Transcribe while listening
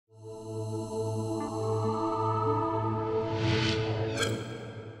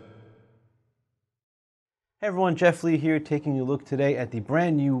Hey everyone, Jeff Lee here, taking a look today at the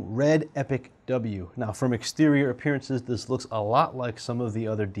brand new red Epic W. Now from exterior appearances, this looks a lot like some of the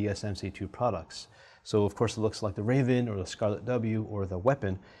other DSMC2 products. So of course it looks like the Raven or the Scarlet W or the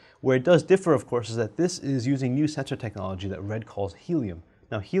Weapon. Where it does differ, of course, is that this is using new sensor technology that Red calls HELIUM.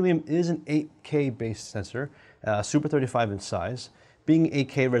 Now HELIUM is an 8K based sensor, Super 35 in size. Being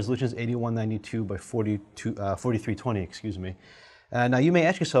 8K, resolution is 8192 by 4320, excuse me. Now you may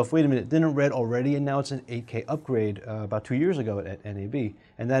ask yourself, wait a minute, didn't Red already announce an 8K upgrade about 2 years ago at NAB?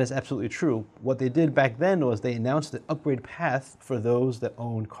 And that is absolutely true. What they did back then was they announced the upgrade path for those that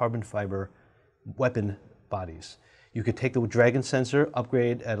own carbon fiber weapon bodies. You could take the Dragon sensor,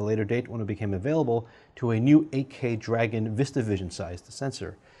 upgrade at a later date when it became available, to a new 8K Dragon Vista Vision sized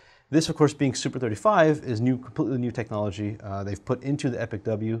sensor. This, of course, being Super 35, is completely new technology they've put into the Epic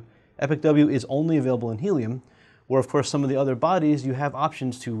W. Epic W is only available in HELIUM, where of course some of the other bodies you have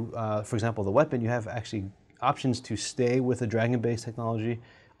options to, for example the Weapon, you have actually options to stay with the Dragon-based technology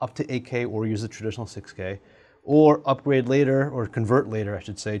up to 8K or use the traditional 6K, or upgrade later, or convert later I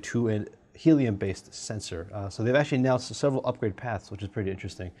should say, to a HELIUM-based sensor. So they've actually announced several upgrade paths, which is pretty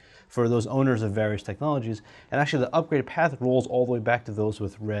interesting for those owners of various technologies. And actually the upgrade path rolls all the way back to those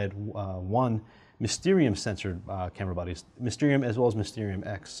with Red 1 Mysterium censored camera bodies, Mysterium as well as Mysterium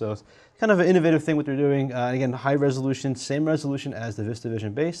X. So it's kind of an innovative thing what they're doing. Again, high resolution, same resolution as the Vista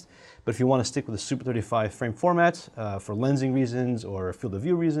Vision based, but if you want to stick with the Super 35 frame format for lensing reasons or field of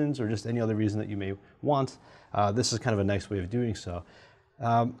view reasons or just any other reason that you may want, this is kind of a nice way of doing so.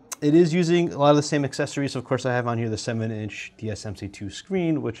 It is using a lot of the same accessories. Of course, I have on here the 7-inch DSMC2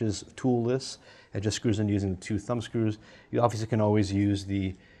 screen, which is toolless. It just screws in using the 2 thumb screws. You obviously can always use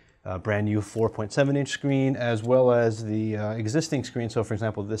the brand new 4.7-inch screen as well as the existing screen. So for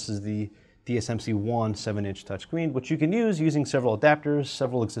example, this is the DSMC1 7-inch touchscreen, which you can use using several adapters.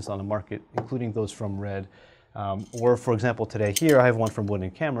 Several exist on the market, including those from Red. Or for example, today here I have one from Wooden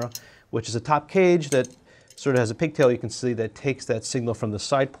Camera, which is a top cage that sort of has a pigtail, you can see, that takes that signal from the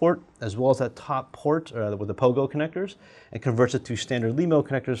side port as well as that top port with the pogo connectors and converts it to standard LEMO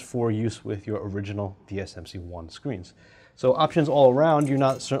connectors for use with your original DSMC1 screens. So options all around. You're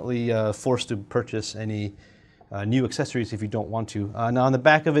not certainly forced to purchase any new accessories if you don't want to. Now on the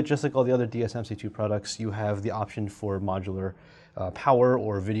back of it, just like all the other DSMC2 products, you have the option for modular power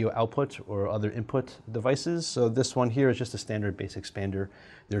or video output or other input devices. So this one here is just a standard base expander.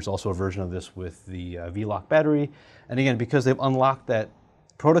 There's also a version of this with the V-Lock battery. And again, because they've unlocked that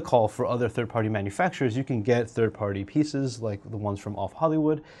protocol for other third-party manufacturers, you can get third-party pieces like the ones from Off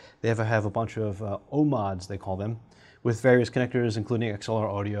Hollywood. They have a bunch of OMODs, they call them, with various connectors, including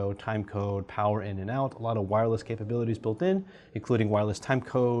XLR audio, timecode, power in and out, a lot of wireless capabilities built in, including wireless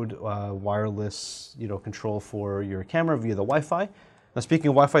timecode, wireless control for your camera via the Wi-Fi. Now speaking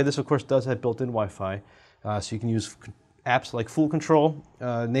of Wi-Fi, this of course does have built-in Wi-Fi, so you can use apps like Full Control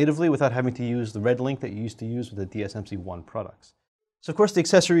natively without having to use the Red Link that you used to use with the DSMC1 products. So of course the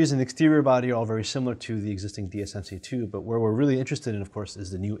accessories and the exterior body are all very similar to the existing DSMC2, but where we're really interested in, of course,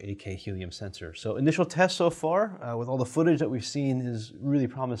 is the new 8K HELIUM sensor. So initial tests so far, with all the footage that we've seen, is really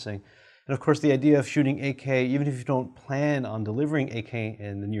promising. And of course the idea of shooting 8K, even if you don't plan on delivering 8K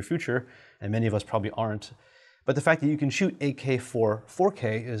in the near future, and many of us probably aren't, but the fact that you can shoot 8K for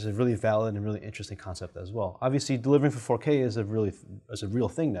 4K is a really valid and really interesting concept as well. Obviously delivering for 4K is a real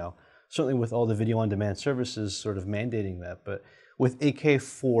thing now, certainly with all the video on demand services sort of mandating that. But with 8K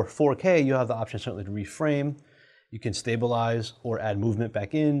for 4K, you have the option certainly to reframe. You can stabilize or add movement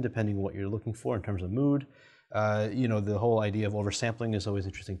back in, depending on what you're looking for in terms of mood. The whole idea of oversampling is always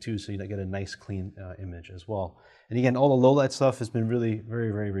interesting too, so you get a nice clean image as well. And again, all the low light stuff has been really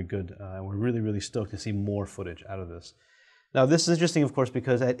very good. And we're really stoked to see more footage out of this. Now this is interesting, of course,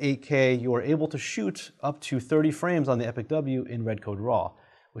 because at 8K, you are able to shoot up to 30 frames on the Epic W in Red Code RAW,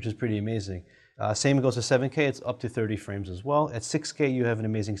 which is pretty amazing. Same goes to 7K, it's up to 30 frames as well. At 6K, you have an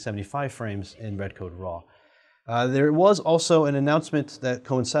amazing 75 frames in Red Code RAW. There was also an announcement that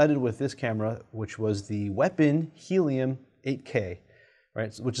coincided with this camera, which was the Weapon HELIUM 8K,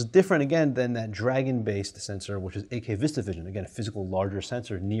 right? Which is different again than that Dragon-based sensor, which is 8K Vista Vision, again, a physical larger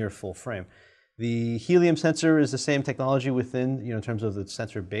sensor near full frame. The HELIUM sensor is the same technology within, in terms of the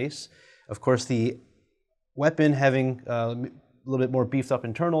sensor base. Of course, the Weapon having a little bit more beefed up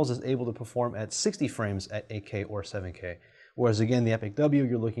internals is able to perform at 60 frames at 8K or 7K. Whereas again, the Epic W,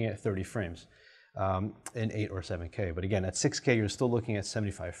 you're looking at 30 frames in 8 or 7K. But again, at 6K, you're still looking at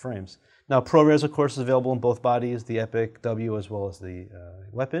 75 frames. Now, ProRes, of course, is available in both bodies, the Epic W as well as the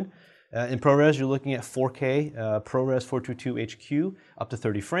Weapon. In ProRes, you're looking at 4K, ProRes 422 HQ, up to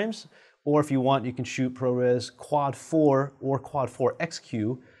 30 frames. Or if you want, you can shoot ProRes Quad 4 or Quad 4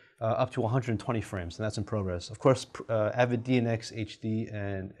 XQ up to 120 frames, and that's in progress. Of course, Avid DNX HD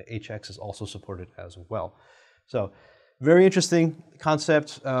and HX is also supported as well. So, very interesting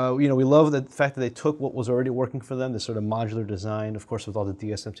concept. We love the fact that they took what was already working for them, this sort of modular design, of course, with all the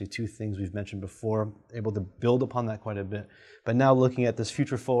DSMC2 things we've mentioned before, able to build upon that quite a bit. But now looking at this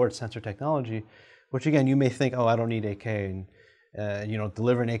future-forward sensor technology, which again, you may think, oh, I don't need 8K, and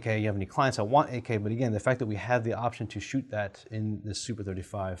deliver an 8K, you have any clients that want 8K, but again, the fact that we have the option to shoot that in this Super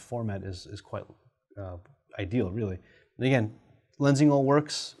 35 format is quite ideal, really. And again, lensing all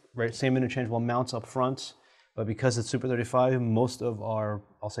works, right? Same interchangeable mounts up front, but because it's Super 35, most of our,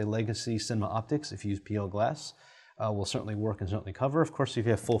 I'll say, legacy cinema optics, if you use PL glass, will certainly work and certainly cover. Of course, if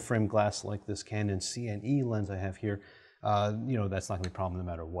you have full frame glass like this Canon CNE lens I have here, that's not going to be a problem no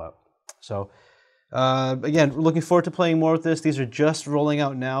matter what. So, again, we're looking forward to playing more with this. These are just rolling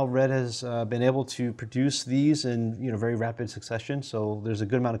out now. Red has been able to produce these in very rapid succession, so there's a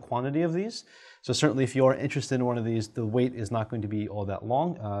good amount of quantity of these. So certainly if you are interested in one of these, the wait is not going to be all that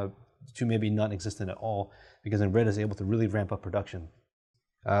long, to maybe non-existent at all, because then Red is able to really ramp up production.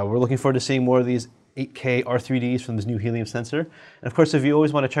 We're looking forward to seeing more of these 8K R3Ds from this new HELIUM sensor. And of course, if you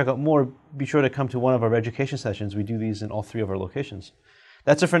always want to check out more, be sure to come to one of our education sessions. We do these in all 3 of our locations.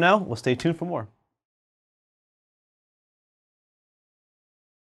 That's it for now. We'll stay tuned for more.